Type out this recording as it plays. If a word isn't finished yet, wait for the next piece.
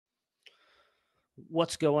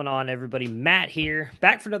What's going on, everybody? Matt here,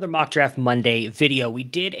 back for another Mock Draft Monday video. We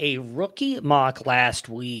did a rookie mock last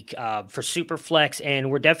week for Superflex,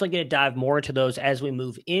 and we're definitely going to dive more into those as we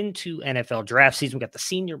move into NFL draft season. We got the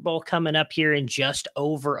Senior Bowl coming up here in just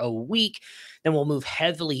over a week. Then we'll move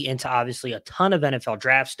heavily into obviously a ton of NFL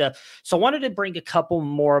draft stuff. So I wanted to bring a couple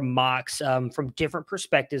more mocks from different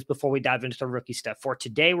perspectives before we dive into the rookie stuff. For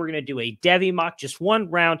today, we're going to do a Devy mock, just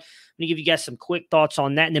one round. I'm going to give you guys some quick thoughts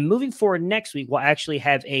on that. And then moving forward next week, we'll actually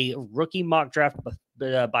have a rookie mock draft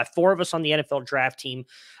by four of us on the NFL draft team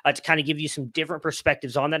to kind of give you some different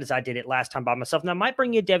perspectives on that as I did it last time by myself. Now, I might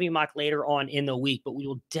bring you a Devy mock later on in the week, but we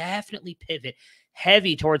will definitely pivot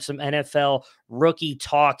heavy towards some NFL rookie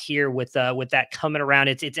talk here with that coming around.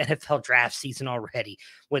 It's NFL draft season already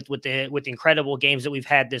with the incredible games that we've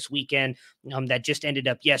had this weekend that just ended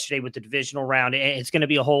up yesterday with the divisional round. It's going to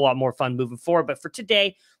be a whole lot more fun moving forward. But for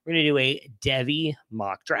today, we're going to do a Devy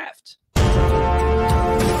mock draft.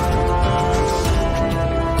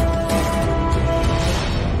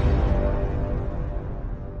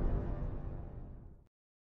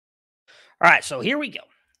 All right, so here we go.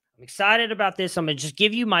 I'm excited about this. I'm going to just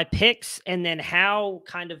give you my picks and then how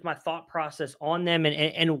kind of my thought process on them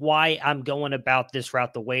and why I'm going about this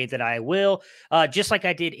route the way that I will, just like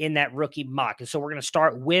I did in that rookie mock. And so we're going to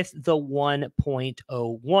start with the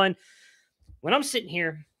 1.01. When I'm sitting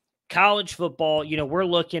here, college football, we're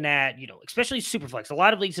looking at, especially Superflex. A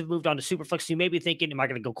lot of leagues have moved on to Superflex. So you may be thinking, am I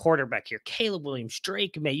going to go quarterback here? Caleb Williams,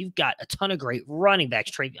 Drake May. You've got a ton of great running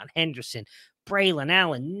backs. Travion Henderson, Braylon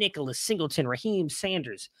Allen, Nicholas Singleton, Raheem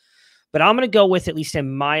Sanders. But I'm going to go with, at least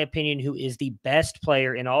in my opinion, who is the best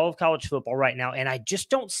player in all of college football right now. And I just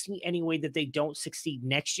don't see any way that they don't succeed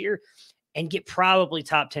next year and get probably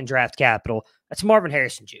top 10 draft capital. That's Marvin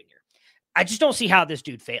Harrison Jr. I just don't see how this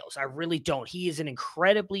dude fails. I really don't. He is an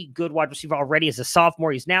incredibly good wide receiver already as a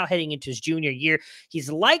sophomore. He's now heading into his junior year.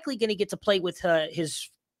 He's likely going to get to play with his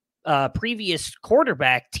previous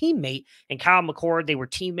quarterback teammate and Kyle McCord. They were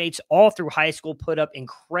teammates all through high school, put up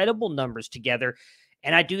incredible numbers together.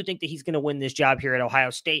 And I do think that he's going to win this job here at Ohio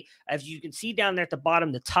State. As you can see down there at the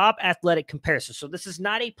bottom, the top athletic comparison. So this is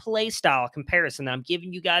not a play style comparison that I'm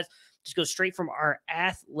giving you guys. Just go straight from our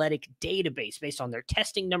athletic database based on their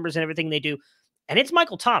testing numbers and everything they do. And it's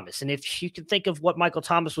Michael Thomas. And if you can think of what Michael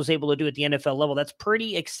Thomas was able to do at the NFL level, that's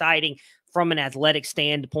pretty exciting from an athletic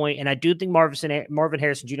standpoint. And I do think Marvin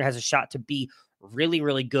Harrison Jr. has a shot to be really,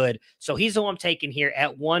 really good. So he's the one I'm taking here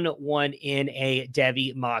at 1-1 in a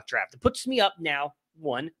Devy mock draft. It puts me up now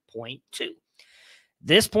 1.2.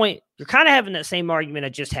 This point, you're kind of having that same argument I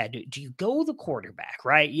just had. Do you go the quarterback,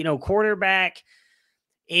 right? Quarterback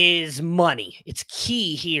is money. It's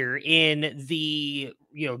key here in the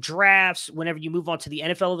drafts whenever you move on to the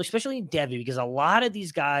NFL, especially in Devy, because a lot of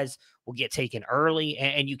these guys will get taken early,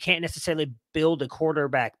 and you can't necessarily build a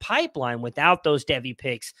quarterback pipeline without those Devy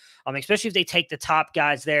picks, especially if they take the top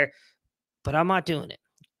guys there. But I'm not doing it.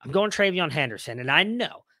 I'm going Travion Henderson, and I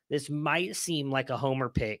know this might seem like a homer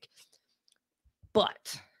pick,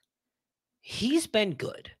 but he's been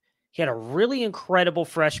good. He had a really incredible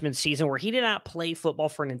freshman season where he did not play football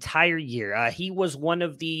for an entire year. He was one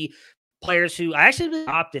of the players who actually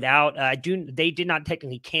opted out. They did not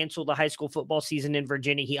technically cancel the high school football season in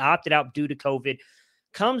Virginia. He opted out due to COVID,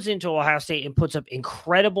 comes into Ohio State and puts up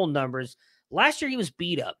incredible numbers. Last year, he was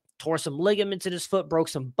beat up, tore some ligaments in his foot, broke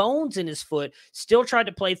some bones in his foot, still tried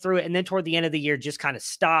to play through it, and then toward the end of the year just kind of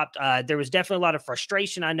stopped. There was definitely a lot of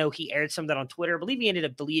frustration. I know he aired some of that on Twitter. I believe he ended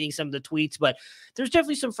up deleting some of the tweets, but there's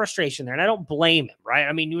definitely some frustration there, and I don't blame him, right?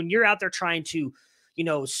 I mean, when you're out there trying to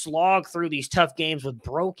slog through these tough games with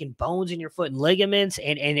broken bones in your foot and ligaments,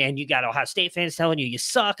 and you got Ohio State fans telling you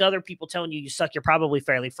suck, other people telling you suck, you're probably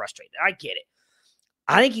fairly frustrated. I get it.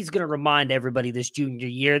 I think he's going to remind everybody this junior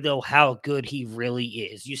year, though, how good he really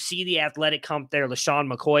is. You see the athletic comp there,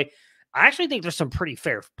 LaShawn McCoy. I actually think there's some pretty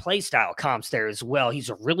fair play style comps there as well. He's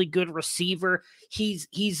a really good receiver.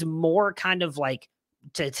 He's more kind of like,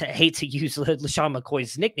 to hate to use LaShawn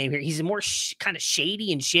McCoy's nickname here, he's more kind of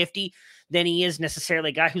shady and shifty than he is necessarily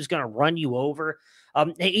a guy who's going to run you over.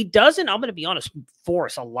 He doesn't, I'm going to be honest,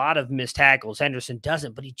 force a lot of missed tackles. Henderson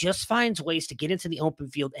doesn't, but he just finds ways to get into the open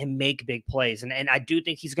field and make big plays. And I do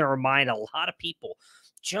think he's going to remind a lot of people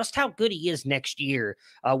just how good he is next year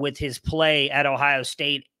with his play at Ohio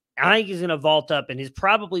State. I think he's going to vault up, and he's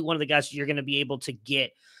probably one of the guys you're going to be able to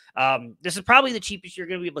get. This is probably the cheapest you're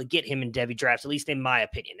going to be able to get him in Devy drafts, at least in my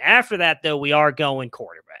opinion. After that, though, we are going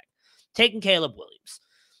quarterback, taking Caleb Williams.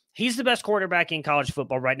 He's the best quarterback in college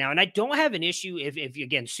football right now. And I don't have an issue if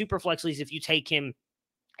again, super flex leagues, if you take him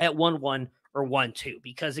at 1-1 or 1-2,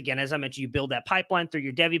 because again, as I mentioned, you build that pipeline through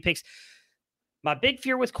your Devy picks. My big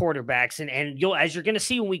fear with quarterbacks, and you'll, as you're going to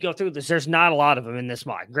see when we go through this, there's not a lot of them in this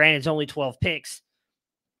mock. Granted, it's only 12 picks.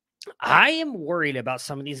 I am worried about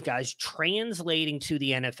some of these guys translating to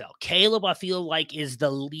the NFL. Caleb, I feel like, is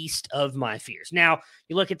the least of my fears. Now,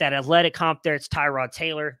 you look at that athletic comp there, it's Tyrod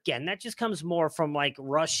Taylor. Again, that just comes more from like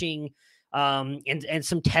rushing and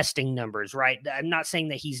some testing numbers, right? I'm not saying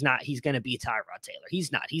that he's going to be Tyrod Taylor.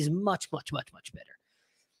 He's not. He's much, much, much, much better.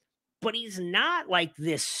 But he's not like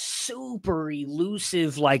this super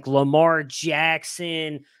elusive, like Lamar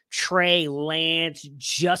Jackson, Trey Lance,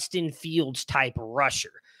 Justin Fields type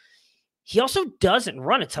rusher. He also doesn't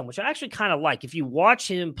run a ton, which I actually kind of like. If you watch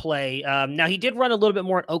him play, now he did run a little bit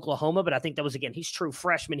more in Oklahoma, but I think that was, again, he's true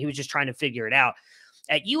freshman. He was just trying to figure it out.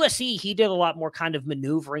 At USC, he did a lot more kind of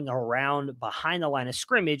maneuvering around behind the line of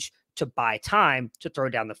scrimmage to buy time to throw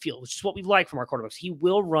down the field, which is what we like from our quarterbacks. He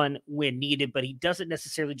will run when needed, but he doesn't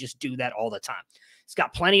necessarily just do that all the time. He's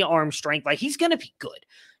got plenty of arm strength. Like, he's going to be good.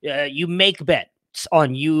 You make bets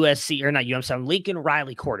on USC, or not UMC, on Lincoln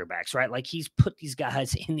Riley quarterbacks, right? Like, he's put these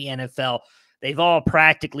guys in the NFL. They've all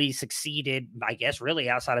practically succeeded, I guess, really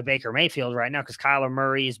outside of Baker Mayfield right now, because Kyler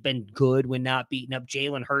Murray has been good when not beating up.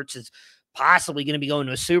 Jalen Hurts is possibly going to be going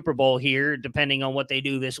to a Super Bowl here, depending on what they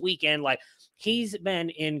do this weekend. Like, he's been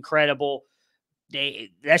incredible.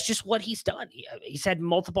 That's just what he's done. He's had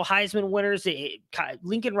multiple Heisman winners.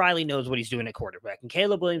 Lincoln Riley knows what he's doing at quarterback. And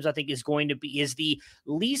Caleb Williams, I think, is the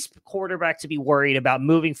least quarterback to be worried about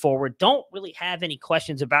moving forward. Don't really have any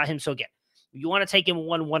questions about him. So again, you want to take him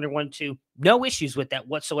 1-1 or 1-2, no issues with that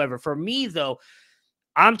whatsoever. For me, though,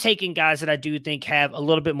 I'm taking guys that I do think have a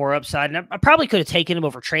little bit more upside. And I probably could have taken him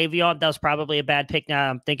over Travion. That was probably a bad pick now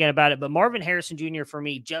I'm thinking about it. But Marvin Harrison Jr. for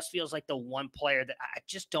me just feels like the one player that I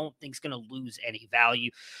just don't think is going to lose any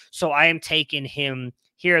value. So I am taking him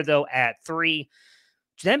here, though, at 3.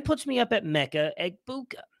 Which then puts me up at Mecca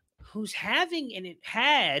Egbuka, who's had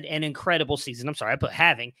an incredible season. I'm sorry, I put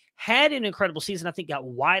had an incredible season. I think got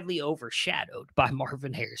widely overshadowed by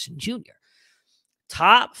Marvin Harrison Jr.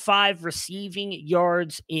 Top 5 receiving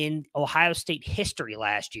yards in Ohio State history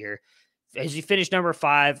last year. As he finished number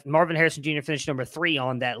 5, Marvin Harrison Jr. finished number 3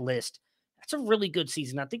 on that list. That's a really good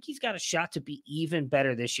season. I think he's got a shot to be even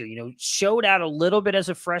better this year. You know, showed out a little bit as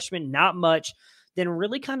a freshman, not much, then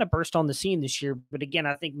really kind of burst on the scene this year. But again,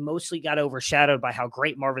 I think mostly got overshadowed by how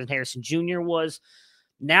great Marvin Harrison Jr. was.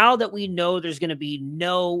 Now that we know there's going to be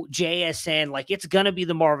no JSN, like, it's going to be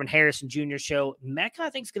the Marvin Harrison Jr. show, Mecca,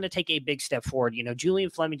 I think, is going to take a big step forward. You know,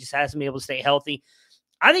 Julian Fleming just hasn't been able to stay healthy.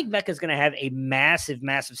 I think Mecca is going to have a massive,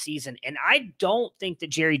 massive season. And I don't think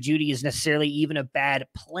that Jerry Jeudy is necessarily even a bad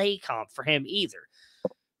play comp for him either.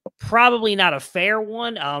 Probably not a fair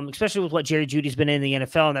one, especially with what Jerry Judy's been in the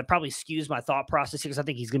NFL. And that probably skews my thought process, because I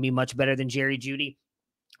think he's going to be much better than Jerry Jeudy.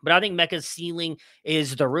 But I think Mecca's ceiling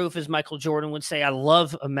is the roof, as Michael Jordan would say. I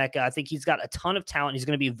love Mecca. I think he's got a ton of talent. He's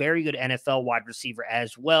going to be a very good NFL wide receiver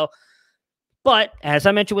as well. But as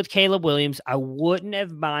I mentioned with Caleb Williams, I wouldn't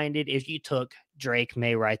have minded if you took Drake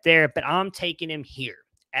May right there. But I'm taking him here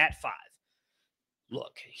at 5.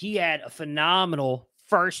 Look, he had a phenomenal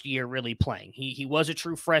first year really playing. He was a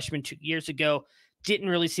true freshman 2 years ago. Didn't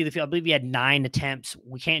really see the field. I believe he had 9 attempts.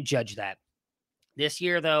 We can't judge that. This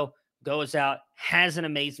year, though, goes out, has an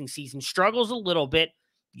amazing season, struggles a little bit.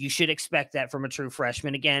 You should expect that from a true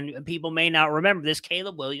freshman. Again, people may not remember this.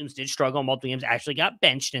 Caleb Williams did struggle multiple games, actually got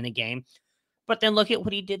benched in a game. But then look at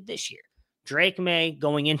what he did this year. Drake May,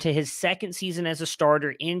 going into his second season as a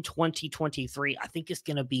starter in 2023, I think is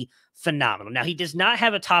going to be phenomenal. Now, he does not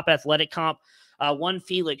have a top athletic comp. One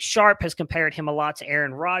Felix Sharp has compared him a lot to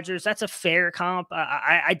Aaron Rodgers. That's a fair comp.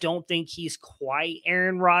 I don't think he's quite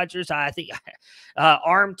Aaron Rodgers. I think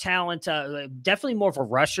arm talent, definitely more of a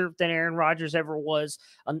rusher than Aaron Rodgers ever was.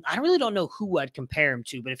 I really don't know who I'd compare him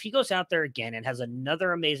to, but if he goes out there again and has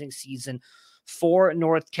another amazing season for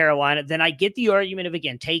North Carolina, then I get the argument of,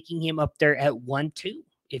 again, taking him up there at 1-2.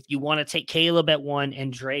 If you want to take Caleb at 1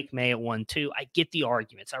 and Drake May at 1-2, I get the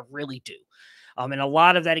arguments. I really do. And a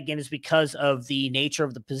lot of that, again, is because of the nature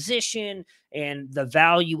of the position and the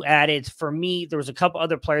value added. For me, there was a couple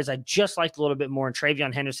other players I just liked a little bit more in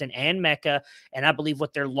Travion Henderson and Mecca, and I believe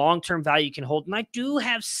what their long-term value can hold. And I do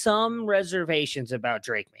have some reservations about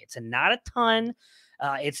Drake May. It's not a ton.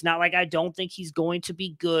 It's not like I don't think he's going to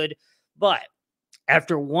be good, but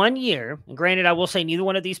after 1 year, and granted, I will say neither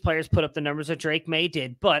one of these players put up the numbers that Drake May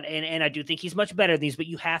did, but and I do think he's much better than these, but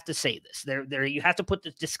you have to say this. You have to put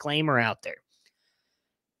the disclaimer out there.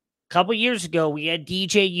 A couple years ago, we had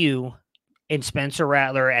DJU and Spencer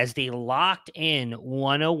Rattler as the locked-in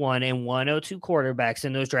 101 and 102 quarterbacks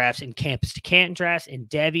in those drafts, in Campus to Canton drafts, and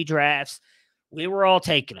Devy drafts. We were all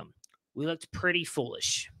taking them. We looked pretty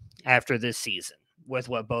foolish. after this season with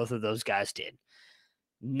what both of those guys did.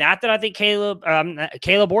 Not that I think Caleb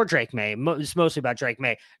or Drake May. It's mostly about Drake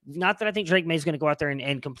May. Not that I think Drake May is going to go out there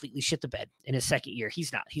and completely shit the bed in his second year.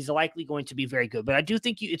 He's not. He's likely going to be very good. But I do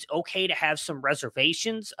think it's okay to have some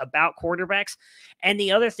reservations about quarterbacks. And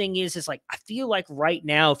the other thing is like, I feel like right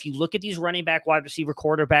now, if you look at these running back, wide receiver,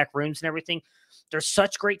 quarterback rooms and everything, there's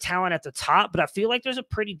such great talent at the top. But I feel like there's a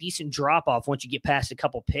pretty decent drop off once you get past a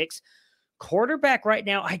couple picks. Quarterback right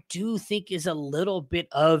now, I do think is a little bit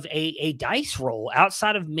of a dice roll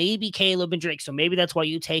outside of maybe Caleb and Drake. So maybe that's why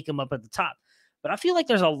you take him up at the top. But I feel like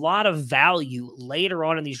there's a lot of value later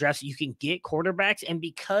on in these drafts that you can get quarterbacks. And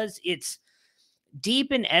because it's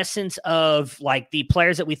deep in essence of like the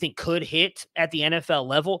players that we think could hit at the NFL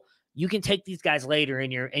level, you can take these guys later in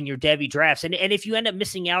your Devy drafts. And if you end up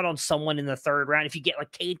missing out on someone in the third round, if you get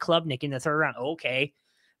like Cade Klubnik in the third round, okay.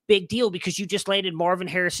 Big deal, because you just landed Marvin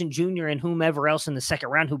Harrison Jr. and whomever else in the second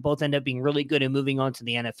round who both end up being really good and moving on to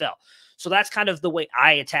the NFL. So that's kind of the way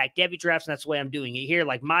I attack Devy drafts, and that's the way I'm doing it here.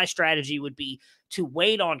 Like my strategy would be to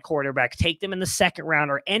wait on quarterback, take them in the second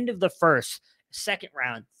round or end of the first, second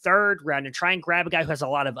round, third round, and try and grab a guy who has a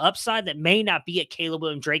lot of upside that may not be at Caleb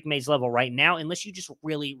and Drake May's level right now, unless you just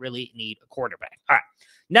really, really need a quarterback. All right.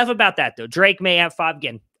 Enough about that, though. Drake May at 5.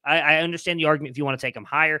 Again, I understand the argument if you want to take him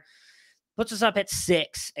higher. Puts us up at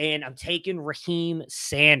 6, and I'm taking Raheem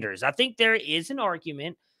Sanders. I think there is an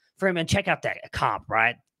argument for him, and check out that comp,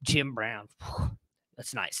 right? Jim Brown.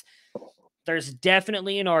 That's nice. There's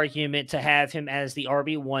definitely an argument to have him as the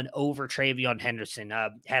RB1 over Travion Henderson.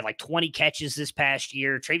 Had like 20 catches this past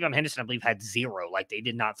year. Travion Henderson, I believe, had 0. Like they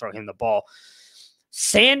did not throw him the ball.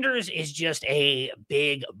 Sanders is just a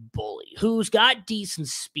big bully who's got decent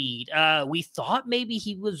speed. We thought maybe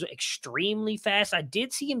he was extremely fast. I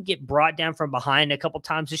did see him get brought down from behind a couple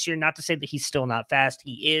times this year. Not to say that he's still not fast.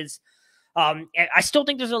 He is. I still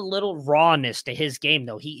think there's a little rawness to his game,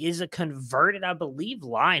 though. He is a converted, I believe,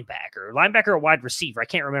 linebacker or wide receiver. I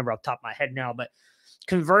can't remember off the top of my head now, but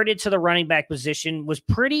converted to the running back position, was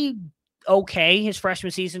pretty okay his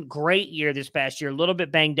freshman season. Great year this past year, a little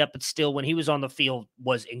bit banged up, but still when he was on the field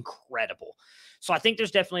was incredible. So I think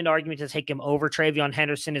there's definitely an argument to take him over Travion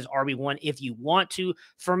Henderson as RB1 if you want to.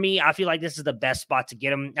 For me, I feel like this is the best spot to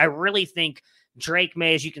get him. I really think Drake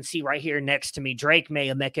May, as you can see right here next to me, Drake May,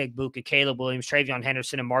 Emeka Egbuka, Caleb Williams, Travion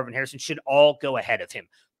Henderson, and Marvin Harrison should all go ahead of him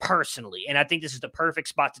personally. And I think this is the perfect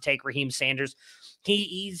spot to take Raheem Sanders.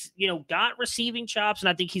 He's got receiving chops, and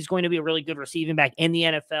I think he's going to be a really good receiving back in the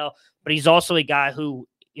NFL, but he's also a guy who,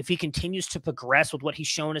 if he continues to progress with what he's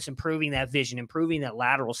shown us, improving that vision, improving that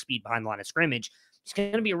lateral speed behind the line of scrimmage, he's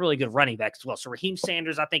going to be a really good running back as well. So Raheem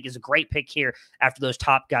Sanders, I think, is a great pick here after those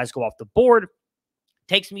top guys go off the board.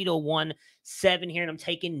 Takes me to 1-7 here, and I'm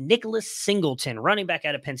taking Nicholas Singleton, running back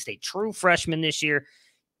out of Penn State, true freshman this year.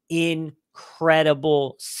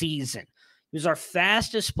 Incredible season. He was our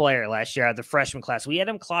fastest player last year out of the freshman class. We had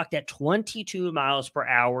him clocked at 22 miles per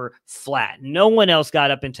hour flat. No one else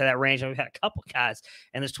got up into that range. We've had a couple guys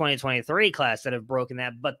in this 2023 class that have broken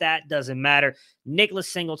that, but that doesn't matter.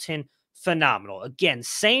 Nicholas Singleton, phenomenal. Again,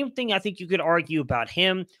 same thing I think you could argue about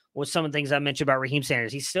him with some of the things I mentioned about Raheem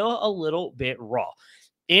Sanders. He's still a little bit raw.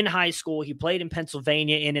 In high school, he played in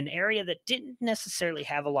Pennsylvania in an area that didn't necessarily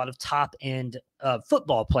have a lot of top-end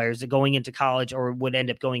football players that going into college or would end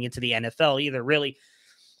up going into the NFL either, really.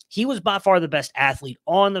 He was by far the best athlete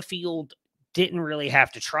on the field, didn't really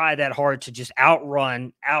have to try that hard to just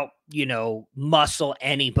muscle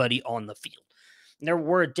anybody on the field. And there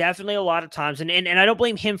were definitely a lot of times, and I don't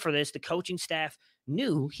blame him for this, the coaching staff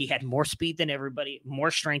knew he had more speed than everybody,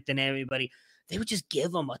 more strength than everybody. They would just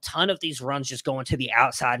give him a ton of these runs, just going to the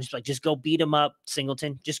outside and just go beat him up,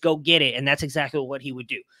 Singleton, just go get it. And that's exactly what he would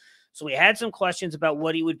do. So we had some questions about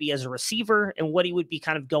what he would be as a receiver and what he would be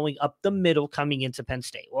kind of going up the middle coming into Penn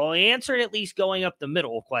State. Well, he answered at least going up the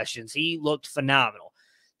middle questions. He looked phenomenal.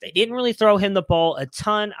 They didn't really throw him the ball a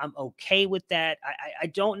ton. I'm okay with that. I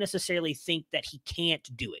don't necessarily think that he can't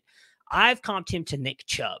do it. I've comped him to Nick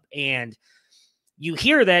Chubb, and you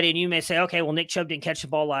hear that and you may say, okay, well, Nick Chubb didn't catch the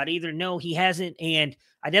ball a lot either. No, he hasn't. And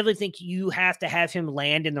I definitely think you have to have him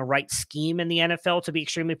land in the right scheme in the NFL to be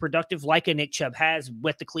extremely productive, like a Nick Chubb has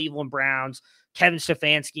with the Cleveland Browns. Kevin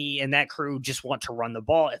Stefanski and that crew just want to run the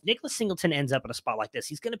ball. If Nicholas Singleton ends up in a spot like this,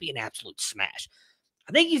 he's going to be an absolute smash.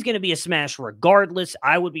 I think he's going to be a smash regardless.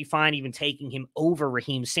 I would be fine even taking him over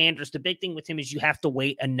Raheem Sanders. The big thing with him is you have to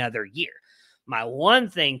wait another year. My one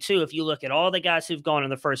thing, too, if you look at all the guys who've gone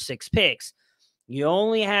in the first 6 picks, you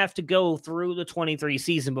only have to go through the 23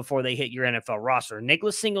 season before they hit your NFL roster.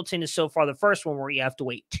 Nicholas Singleton is so far the first one where you have to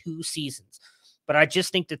wait 2 seasons. but I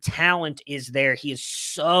just think the talent is there. He is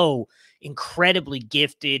so incredibly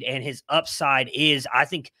gifted, and his upside is, I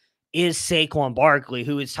think, is Saquon Barkley,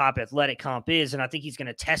 who his top athletic comp is. And I think he's going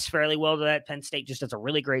to test fairly well to that. Penn State just does a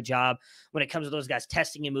really great job when it comes to those guys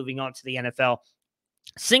testing and moving on to the NFL.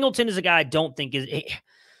 Singleton is a guy I don't think is.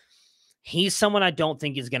 He's someone I don't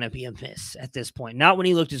think is going to be a miss at this point. Not when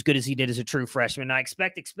he looked as good as he did as a true freshman. I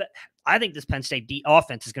think this Penn State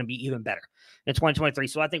offense is going to be even better in 2023.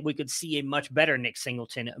 So I think we could see a much better Nick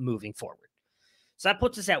Singleton moving forward. So that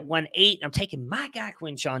puts us at 1-8. I'm taking my guy,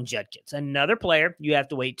 Quinshon Judkins, another player you have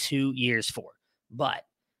to wait 2 years for. But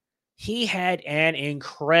he had an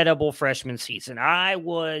incredible freshman season. I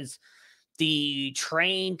was the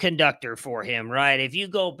train conductor for him, right? If you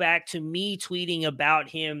go back to me tweeting about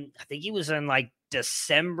him, I think he was in like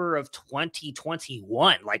December of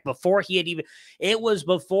 2021, like before he had even, it was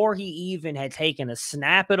before he even had taken a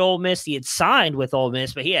snap at Ole Miss. He had signed with Ole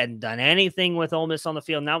Miss, but he hadn't done anything with Ole Miss on the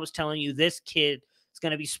field. And I was telling you, this kid is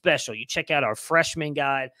going to be special. You check out our freshman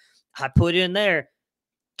guide. I put in there.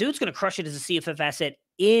 Dude's going to crush it as a CFF asset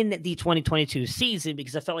in the 2022 season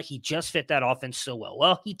because I felt like he just fit that offense so well.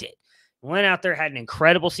 Well, he did. Went out there, had an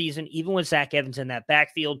incredible season, even with Zach Evans in that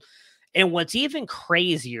backfield. And what's even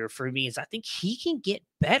crazier for me is I think he can get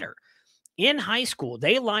better. In high school,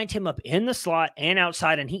 they lined him up in the slot and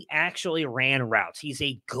outside, and he actually ran routes. He's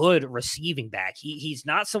a good receiving back. He's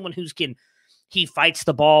not someone he fights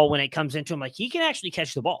the ball when it comes into him. Like, he can actually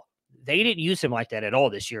catch the ball. They didn't use him like that at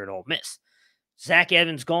all this year at Ole Miss. Zach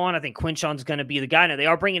Evans gone. I think Quinshon's going to be the guy. Now, they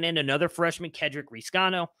are bringing in another freshman, Kedrick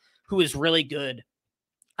Riscano, who is really good.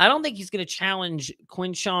 I don't think he's going to challenge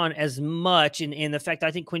Quinshon as much in the fact I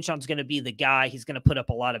think Quinshon's going to be the guy. He's going to put up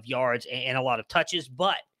a lot of yards and a lot of touches,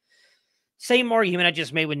 but same argument I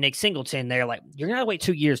just made with Nick Singleton there. Like, you're going to wait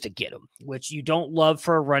 2 years to get him, which you don't love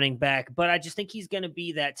for a running back, but I just think he's going to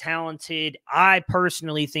be that talented. I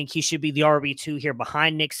personally think he should be the RB2 here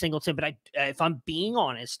behind Nick Singleton, but if I'm being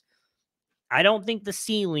honest, I don't think the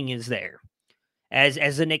ceiling is there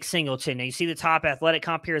as a Nick Singleton. Now, you see the top athletic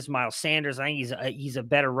comp here is Miles Sanders. I think he's a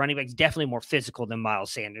better running back. He's definitely more physical than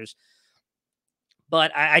Miles Sanders.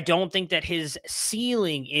 But I don't think that his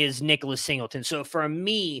ceiling is Nicholas Singleton. So for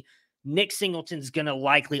me, Nick Singleton's going to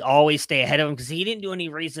likely always stay ahead of him because he didn't do any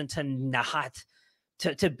reason to not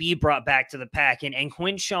to be brought back to the pack. And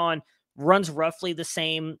Quinshon runs roughly the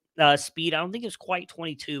same speed. I don't think it's quite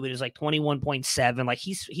 22, but it's like 21.7. Like,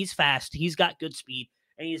 he's fast. He's got good speed.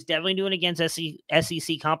 And he's definitely doing against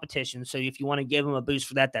SEC competition. So if you want to give him a boost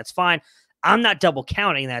for that, that's fine. I'm not double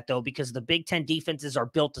counting that, though, because the Big Ten defenses are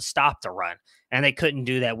built to stop the run, and they couldn't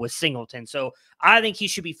do that with Singleton. So I think he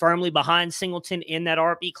should be firmly behind Singleton in that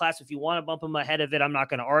RB class. If you want to bump him ahead of it, I'm not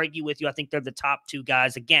going to argue with you. I think they're the top two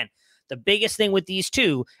guys. Again, the biggest thing with these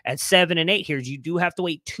two at 7 and 8 here is you do have to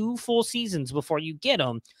wait 2 full seasons before you get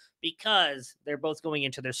them because they're both going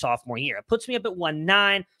into their sophomore year. It puts me up at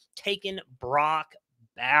 1-9, taking Brock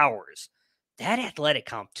Bowers. That athletic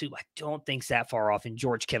comp, too, I don't think's that far off in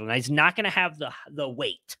George Kittle. Now, he's not going to have the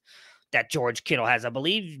weight that George Kittle has. I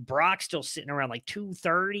believe Brock's still sitting around like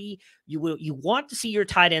 230. You want to see your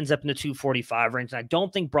tight ends up in the 245 range, and I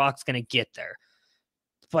don't think Brock's going to get there.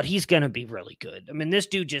 But he's going to be really good. I mean, this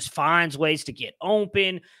dude just finds ways to get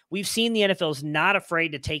open. We've seen the NFL is not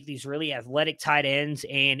afraid to take these really athletic tight ends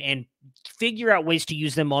and figure out ways to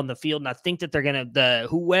use them on the field. And I think that they're going to,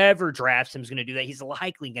 whoever drafts him is going to do that. He's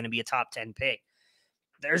likely going to be a top 10 pick.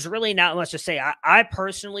 There's really not much to say. I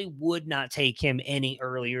personally would not take him any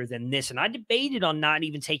earlier than this. And I debated on not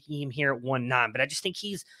even taking him here at 1-9, but I just think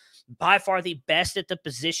he's by far the best at the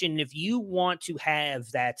position. And if you want to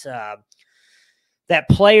have that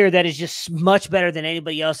player that is just much better than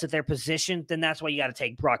anybody else at their position, then that's why you got to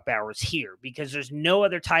take Brock Bowers here, because there's no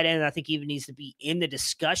other tight end that I think even needs to be in the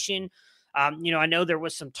discussion. I know there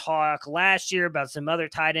was some talk last year about some other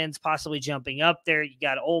tight ends possibly jumping up there. You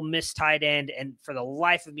got Ole Miss tight end, and for the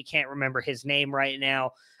life of me, can't remember his name right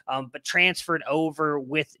now, but transferred over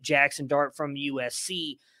with Jackson Dart from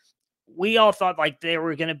USC. We all thought like there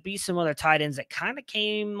were going to be some other tight ends that kind of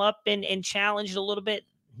came up and challenged a little bit.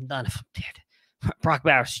 None of them did. Brock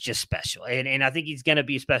Bowers is just special, and I think he's going to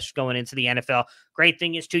be special going into the NFL. Great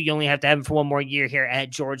thing is, too, you only have to have him for 1 more year here at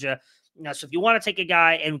Georgia. So if you want to take a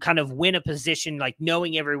guy and kind of win a position, like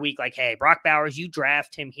knowing every week, like, hey, Brock Bowers, you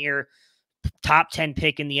draft him here, top 10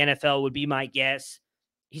 pick in the NFL would be my guess.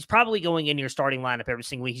 He's probably going in your starting lineup every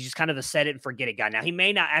single week. He's just kind of a set it and forget it guy. Now, he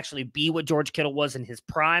may not actually be what George Kittle was in his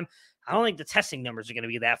prime. I don't think the testing numbers are going to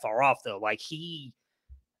be that far off, though. Like, he's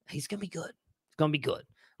going to be good. It's going to be good.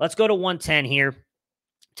 Let's go to 110 here.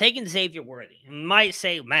 Taking Xavier Worthy. You might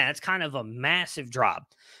say, man, that's kind of a massive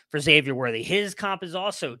drop for Xavier Worthy. His comp is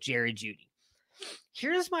also Jerry Jeudy.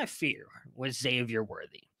 Here's my fear with Xavier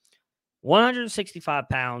Worthy. 165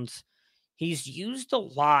 pounds. He's used a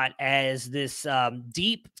lot as this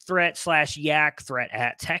deep threat / yak threat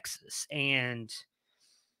at Texas. And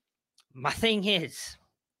my thing is,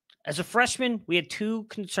 as a freshman, we had two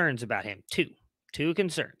concerns about him. Two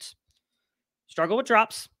concerns. Struggle with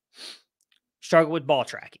drops, struggle with ball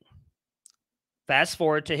tracking. Fast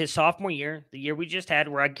forward to his sophomore year, the year we just had,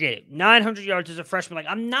 where I get it. 900 yards as a freshman. Like,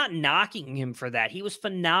 I'm not knocking him for that. He was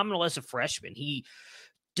phenomenal as a freshman. He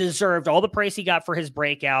deserved all the praise he got for his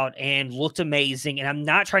breakout and looked amazing. And I'm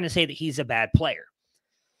not trying to say that he's a bad player,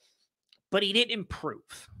 but he didn't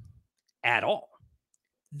improve at all.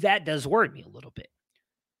 That does worry me a little bit.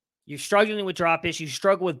 You're struggling with drop issues, you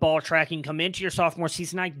struggle with ball tracking, come into your sophomore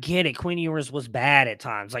season. I get it. Quinn Ewers was bad at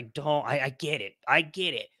times. Like, I get it. I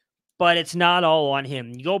get it. But it's not all on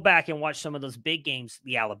him. You go back and watch some of those big games,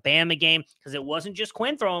 the Alabama game, because it wasn't just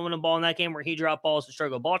Quinn throwing the ball in that game where he dropped balls and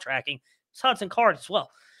struggled ball tracking. It's Hudson Card as well.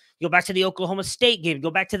 You go back to the Oklahoma State game. You go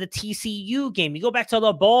back to the TCU game. You go back to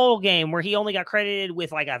the bowl game where he only got credited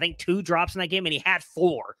with, like, I think 2 drops in that game, and he had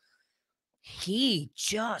 4. He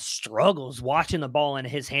just struggles watching the ball in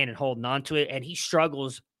his hand and holding on to it, and he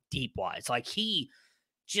struggles deep-wise. Like, he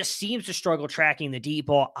just seems to struggle tracking the deep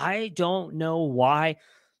ball. I don't know why.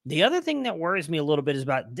 The other thing that worries me a little bit is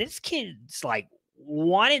about this kid's, like,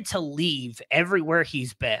 wanted to leave everywhere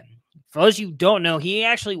he's been. For those of you who don't know, he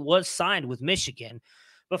actually was signed with Michigan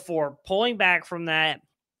before pulling back from that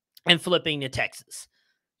and flipping to Texas.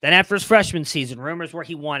 Then after his freshman season, rumors were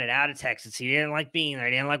he wanted out of Texas. He didn't like being there.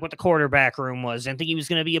 He didn't like what the quarterback room was. Didn't think he was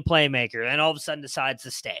going to be a playmaker. Then all of a sudden decides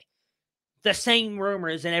to stay. The same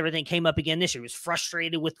rumors and everything came up again this year. He was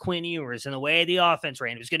frustrated with Quinn Ewers and the way the offense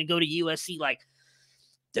ran. He was going to go to USC. Like,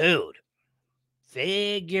 dude,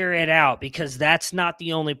 figure it out, because that's not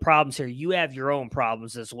the only problems here. You have your own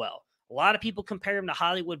problems as well. A lot of people compare him to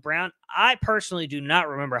Hollywood Brown. I personally do not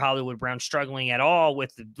remember Hollywood Brown struggling at all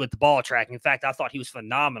with the ball tracking. In fact, I thought he was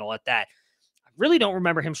phenomenal at that. I really don't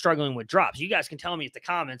remember him struggling with drops. You guys can tell me in the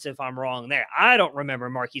comments if I'm wrong there. I don't remember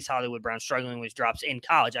Marquise Hollywood Brown struggling with drops in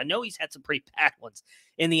college. I know he's had some pretty bad ones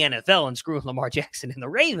in the NFL and screwing Lamar Jackson and the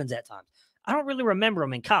Ravens at times. I don't really remember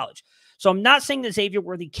him in college. So I'm not saying that Xavier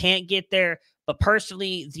Worthy can't get there, but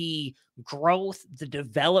personally, the growth, the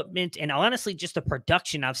development, and honestly, just the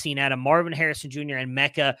production I've seen out of Marvin Harrison Jr. and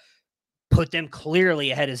Mecca put them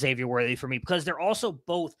clearly ahead of Xavier Worthy for me, because they're also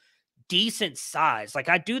both decent size. Like,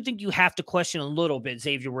 I do think you have to question a little bit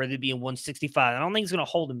Xavier Worthy being 165. I don't think it's going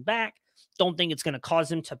to hold him back. Don't think it's going to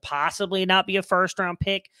cause him to possibly not be a first-round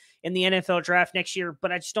pick in the NFL draft next year,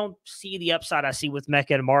 but I just don't see the upside I see with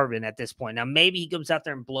Mecca and Marvin at this point. Now, maybe he comes out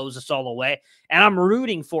there and blows us all away, and I'm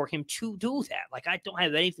rooting for him to do that. Like, I don't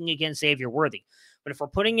have anything against Xavier Worthy, but if we're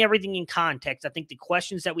putting everything in context, I think the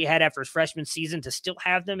questions that we had after his freshman season, to still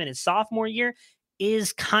have them in his sophomore year,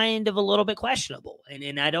 is kind of a little bit questionable,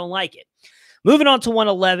 and I don't like it. Moving on to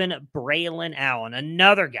 111, Braylon Allen,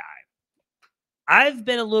 another guy I've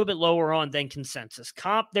been a little bit lower on than consensus.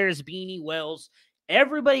 Comp, there's Beanie Wells.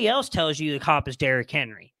 Everybody else tells you the comp is Derrick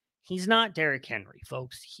Henry. He's not Derrick Henry,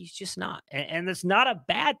 folks. He's just not. And that's not a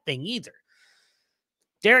bad thing either.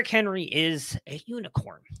 Derrick Henry is a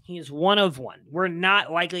unicorn. He is one of one. We're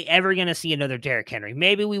not likely ever going to see another Derrick Henry.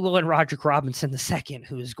 Maybe we will in Roderick Robinson II,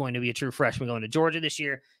 who is going to be a true freshman going to Georgia this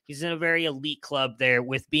year. He's in a very elite club there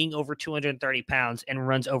with being over 230 pounds and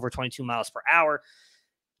runs over 22 miles per hour.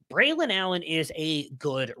 Braylon Allen is a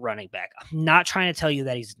good running back. I'm not trying to tell you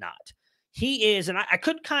that he's not. He is, and I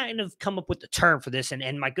could kind of come up with the term for this,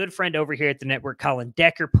 and my good friend over here at the network, Colin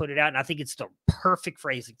Decker, put it out, and I think it's the perfect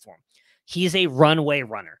phrasing for him. He's a runway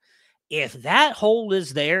runner. If that hole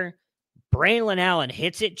is there, Braylon Allen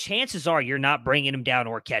hits it, chances are you're not bringing him down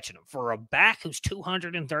or catching him. For a back who's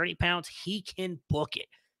 230 pounds, he can book it.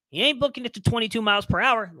 He ain't booking it to 22 miles per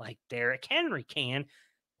hour like Derrick Henry can,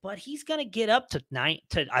 but he's going to get up to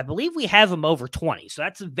I believe we have him over 20. So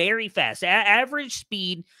that's very fast. Average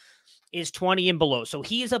speed is 20 and below. So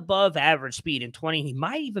he is above average speed in 20. He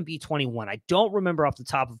might even be 21. I don't remember off the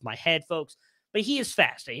top of my head, folks, but he is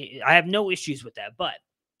fast. I have no issues with that,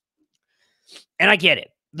 and I get it.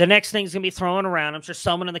 The next thing's going to be thrown around. I'm sure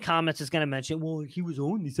someone in the comments is going to mention, well, he was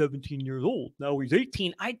only 17 years old. Now he's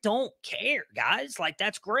 18. I don't care, guys. Like,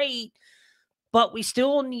 that's great. But we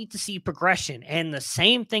still need to see progression. And the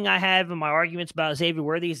same thing I have in my arguments about Xavier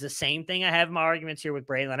Worthy is the same thing I have in my arguments here with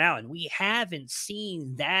Braylon Allen. We haven't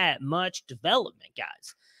seen that much development,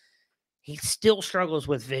 guys. He still struggles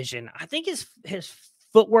with vision. I think his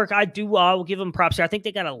footwork, I will give him props here. I think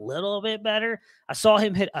they got a little bit better. I saw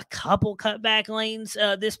him hit a couple cutback lanes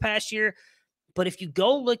this past year. But if you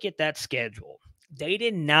go look at that schedule, they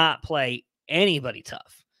did not play anybody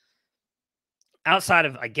tough. Outside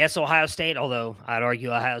of, I guess, Ohio State, although I'd argue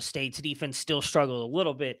Ohio State's defense still struggled a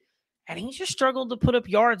little bit. And he just struggled to put up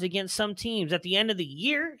yards against some teams. At the end of the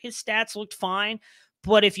year, his stats looked fine.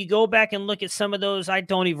 But if you go back and look at some of those, I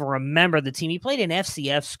don't even remember the team. He played in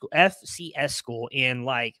FCS school in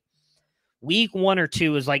like week 1 or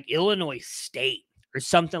 2 is like Illinois State or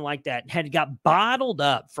something like that. Had got bottled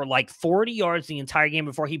up for like 40 yards the entire game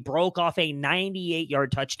before he broke off a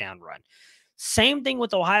 98-yard touchdown run. Same thing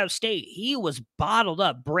with Ohio State. He was bottled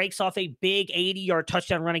up, breaks off a big 80-yard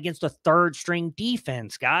touchdown run against a third-string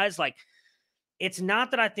defense, guys. Like, it's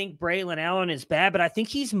not that I think Braylon Allen is bad, but I think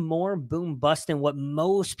he's more boom-bust than what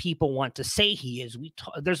most people want to say he is.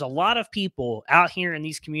 There's a lot of people out here in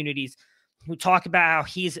these communities who talk about how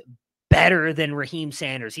he's better than Raheem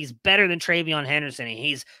Sanders. He's better than Travion Henderson. And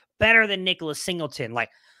he's better than Nicholas Singleton. Like,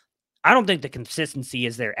 I don't think the consistency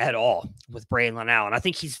is there at all with Braylon Allen. I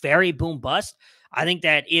think he's very boom-bust. I think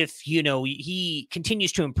that if, he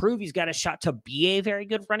continues to improve, he's got a shot to be a very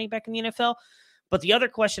good running back in the NFL. But the other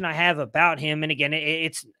question I have about him, and again,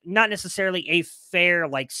 it's not necessarily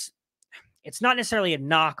it's not necessarily a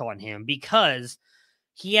knock on him because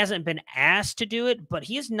he hasn't been asked to do it, but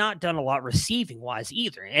he has not done a lot receiving-wise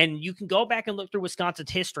either. And you can go back and look through Wisconsin's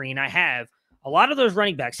history, and I have. A lot of those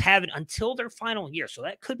running backs have it until their final year. So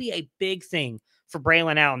that could be a big thing for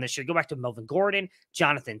Braylon Allen this year. Go back to Melvin Gordon,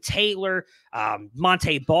 Jonathan Taylor,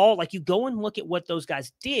 Monte Ball. Like, you go and look at what those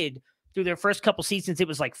guys did through their first couple seasons. It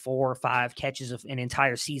was like 4 or 5 catches of an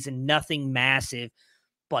entire season, nothing massive.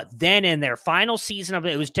 But then in their final season of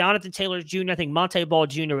it was Jonathan Taylor Jr., I think Monte Ball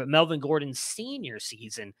Jr., but Melvin Gordon's senior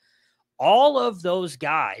season. All of those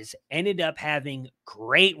guys ended up having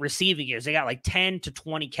great receiving years. They got like 10 to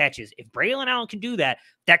 20 catches. If Braylon Allen can do that,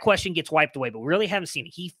 that question gets wiped away, but we really haven't seen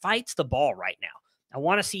it. He fights the ball right now. I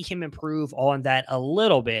want to see him improve on that a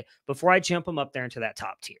little bit before I jump him up there into that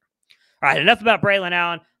top tier. All right, enough about Braylon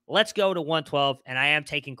Allen. Let's go to 112, and I am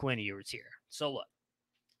taking Quinn Ewers here. So look,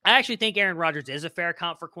 I actually think Aaron Rodgers is a fair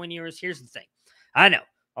comp for Quinn Ewers. Here's the thing. I know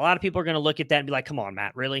a lot of people are going to look at that and be like, come on,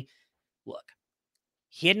 Matt, really? Look.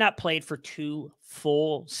 He had not played for 2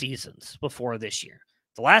 full seasons before this year.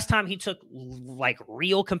 The last time he took like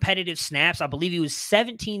real competitive snaps, I believe he was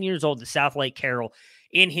 17 years old at South Lake Carroll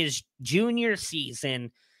in his junior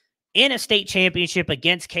season in a state championship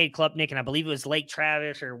against Cade Klubnik, and I believe it was Lake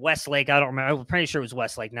Travis or Westlake. I don't remember. I'm pretty sure it was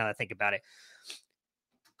Westlake now that I think about it.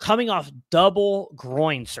 Coming off double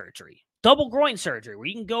groin surgery, where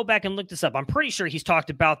you can go back and look this up. I'm pretty sure he's talked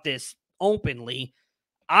about this openly.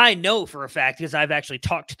 I know for a fact because I've actually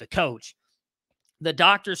talked to the coach. The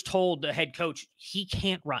doctors told the head coach he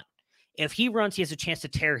can't run. If he runs, he has a chance to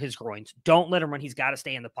tear his groins. Don't let him run. He's got to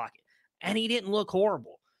stay in the pocket. And he didn't look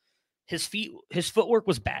horrible. His footwork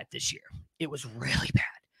was bad this year. It was really bad.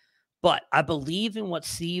 But I believe in what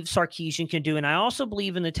Steve Sarkisian can do, and I also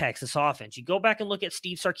believe in the Texas offense. You go back and look at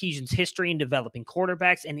Steve Sarkisian's history in developing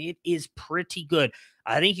quarterbacks, and it is pretty good.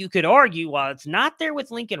 I think you could argue, while it's not there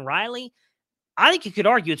with Lincoln Riley, I think you could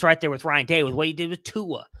argue it's right there with Ryan Day with what he did with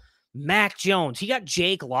Tua, Mac Jones. He got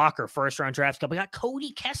Jake Locker first-round draft couple. He got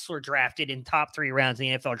Cody Kessler drafted in top 3 rounds in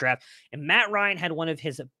the NFL draft. And Matt Ryan had one of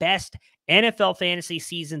his best NFL fantasy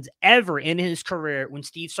seasons ever in his career when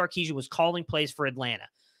Steve Sarkisian was calling plays for Atlanta.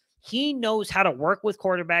 He knows how to work with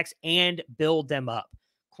quarterbacks and build them up.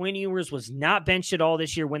 Quinn Ewers was not benched at all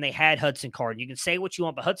this year when they had Hudson Card. You can say what you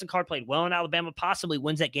want, but Hudson Card played well in Alabama, possibly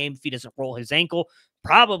wins that game if he doesn't roll his ankle.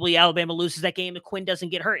 Probably Alabama loses that game if Quinn doesn't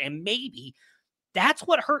get hurt. And maybe that's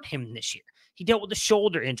what hurt him this year. He dealt with a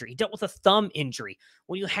shoulder injury. He dealt with a thumb injury.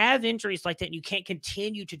 When you have injuries like that and you can't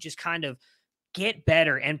continue to just kind of get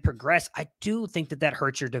better and progress, I do think that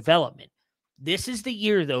hurts your development. This is the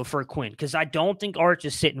year, though, for Quinn, because I don't think Arch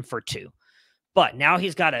is sitting for 2. But now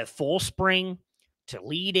he's got a full spring to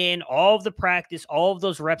lead in all of the practice, all of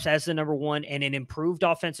those reps as the number 1, and an improved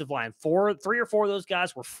offensive line. 3 or 4 of those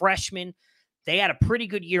guys were freshmen. They had a pretty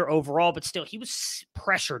good year overall, but still, he was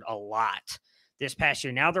pressured a lot this past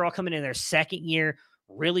year. Now they're all coming in their second year,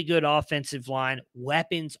 really good offensive line,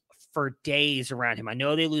 weapons for days around him. I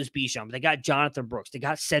know they lose Bijan, but they got Jonathan Brooks. They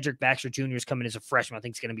got Cedric Baxter Jr. is coming as a freshman. I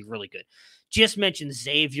think it's going to be really good. Just mentioned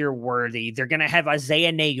Xavier Worthy. They're going to have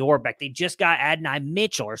Isaiah Nayor back. They just got Adonai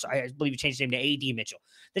Mitchell, or I believe he changed his name to A.D. Mitchell.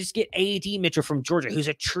 They just get A.D. Mitchell from Georgia, who's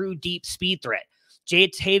a true deep speed threat.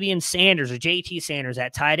 Jatavian Sanders or J.T. Sanders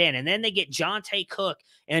at tight end. And then they get Jonte Cook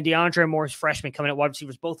and DeAndre Morris, freshman, coming at wide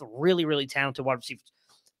receivers, both really, really talented wide receivers.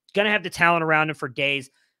 Going to have the talent around him for days.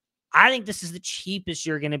 I think this is the cheapest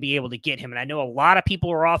you're going to be able to get him. And I know a lot of people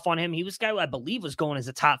are off on him. He was a guy who I believe was going as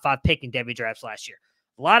a top 5 pick in Devy drafts last year.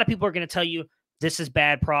 A lot of people are going to tell you This is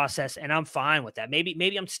bad process, and I'm fine with that.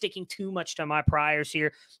 Maybe I'm sticking too much to my priors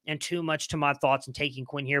here and too much to my thoughts and taking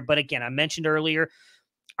Quinn here. But again, I mentioned earlier,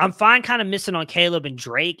 I'm fine kind of missing on Caleb and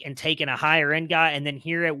Drake and taking a higher end guy. And then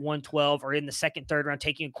here at 112 or in the second, third round,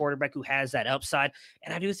 taking a quarterback who has that upside.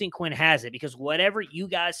 And I do think Quinn has it, because whatever you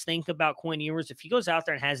guys think about Quinn Ewers, if he goes out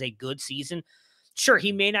there and has a good season, sure,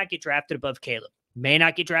 he may not get drafted above Caleb, may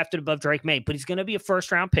not get drafted above Drake May, but he's going to be a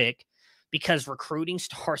first round pick because recruiting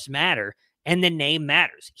stars matter and the name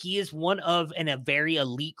matters. He is one of in a very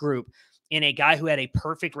elite group in a guy who had a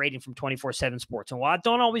perfect rating from 24/7 Sports. And while I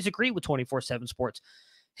don't always agree with 24/7 Sports,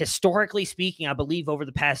 historically speaking, I believe over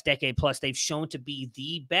the past decade plus, they've shown to be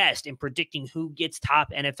the best in predicting who gets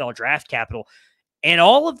top NFL draft capital. And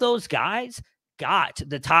all of those guys got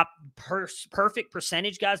the top perfect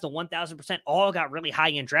percentage guys, the 1,000%, all got really high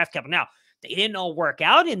end draft capital. Now, they didn't all work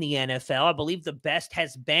out in the NFL. I believe the best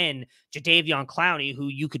has been Jadeveon Clowney, who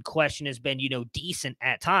you could question has been, decent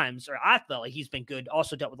at times, or I felt like he's been good,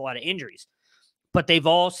 also dealt with a lot of injuries. But they've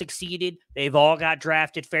all succeeded. They've all got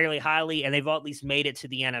drafted fairly highly, and they've all at least made it to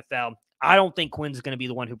the NFL. I don't think Quinn's going to be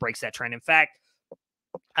the one who breaks that trend. In fact,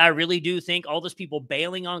 I really do think all those people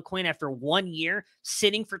bailing on Quinn after 1 year,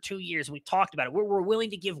 sitting for 2 years, and we talked about it. We're willing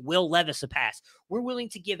to give Will Levis a pass. We're willing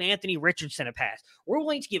to give Anthony Richardson a pass. We're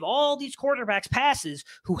willing to give all these quarterbacks passes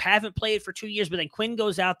who haven't played for 2 years, but then Quinn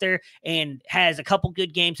goes out there and has a couple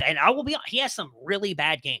good games. And I will be honest, he has some really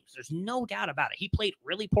bad games. There's no doubt about it. He played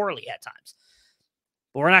really poorly at times.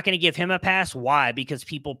 But we're not going to give him a pass. Why? Because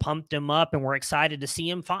people pumped him up and we're excited to see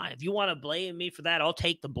him. Fine. If you want to blame me for that, I'll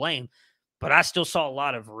take the blame. But I still saw a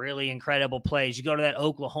lot of really incredible plays. You go to that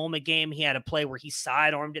Oklahoma game, he had a play where he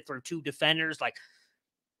sidearmed it through 2 defenders. Like,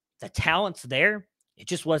 the talent's there. It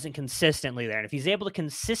just wasn't consistently there. And if he's able to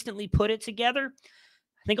consistently put it together,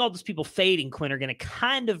 I think all those people fading Quinn are going to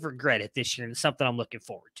kind of regret it this year, and it's something I'm looking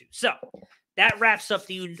forward to. So that wraps up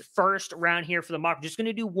the first round here for the mock. We're just going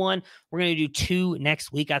to do one. We're going to do 2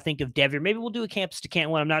 next week, I think, of Devy. Maybe we'll do a campus to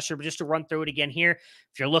camp one. I'm not sure, but just to run through it again here.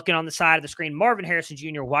 If you're looking on the side of the screen, Marvin Harrison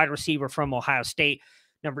Jr., wide receiver from Ohio State.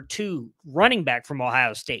 Number 2, running back from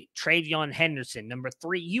Ohio State, Travion Henderson. Number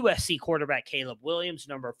 3, USC quarterback Caleb Williams.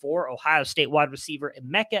 Number 4, Ohio State wide receiver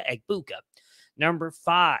Emeka Egbuka. Number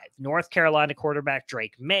 5, North Carolina quarterback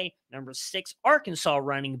Drake May. Number 6, Arkansas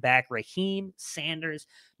running back Raheem Sanders.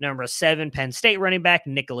 Number 7, Penn State running back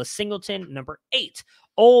Nicholas Singleton. Number 8,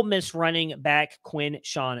 Ole Miss running back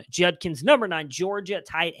Quinn-Sean Judkins. Number 9, Georgia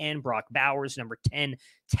tight end Brock Bowers. Number 10,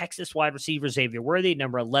 Texas wide receiver Xavier Worthy.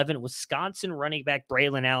 Number 11, Wisconsin running back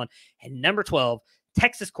Braylon Allen. And number 12,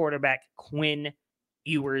 Texas quarterback Quinn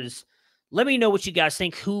Ewers. Let me know what you guys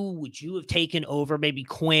think. Who would you have taken over maybe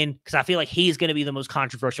Quinn? Because I feel like he's going to be the most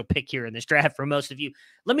controversial pick here in this draft for most of you.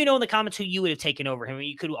 Let me know in the comments who you would have taken over him.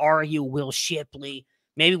 You could argue Will Shipley,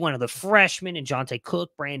 maybe one of the freshmen, and Jonte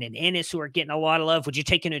Cook, Brandon Ennis, who are getting a lot of love. Would you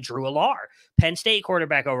take in a Drew Allar, Penn State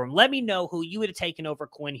quarterback, over him? Let me know who you would have taken over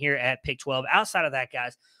Quinn here at pick 12. Outside of that,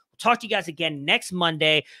 guys, we'll talk to you guys again next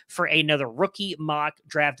Monday for another rookie mock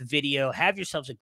draft video. Have yourselves a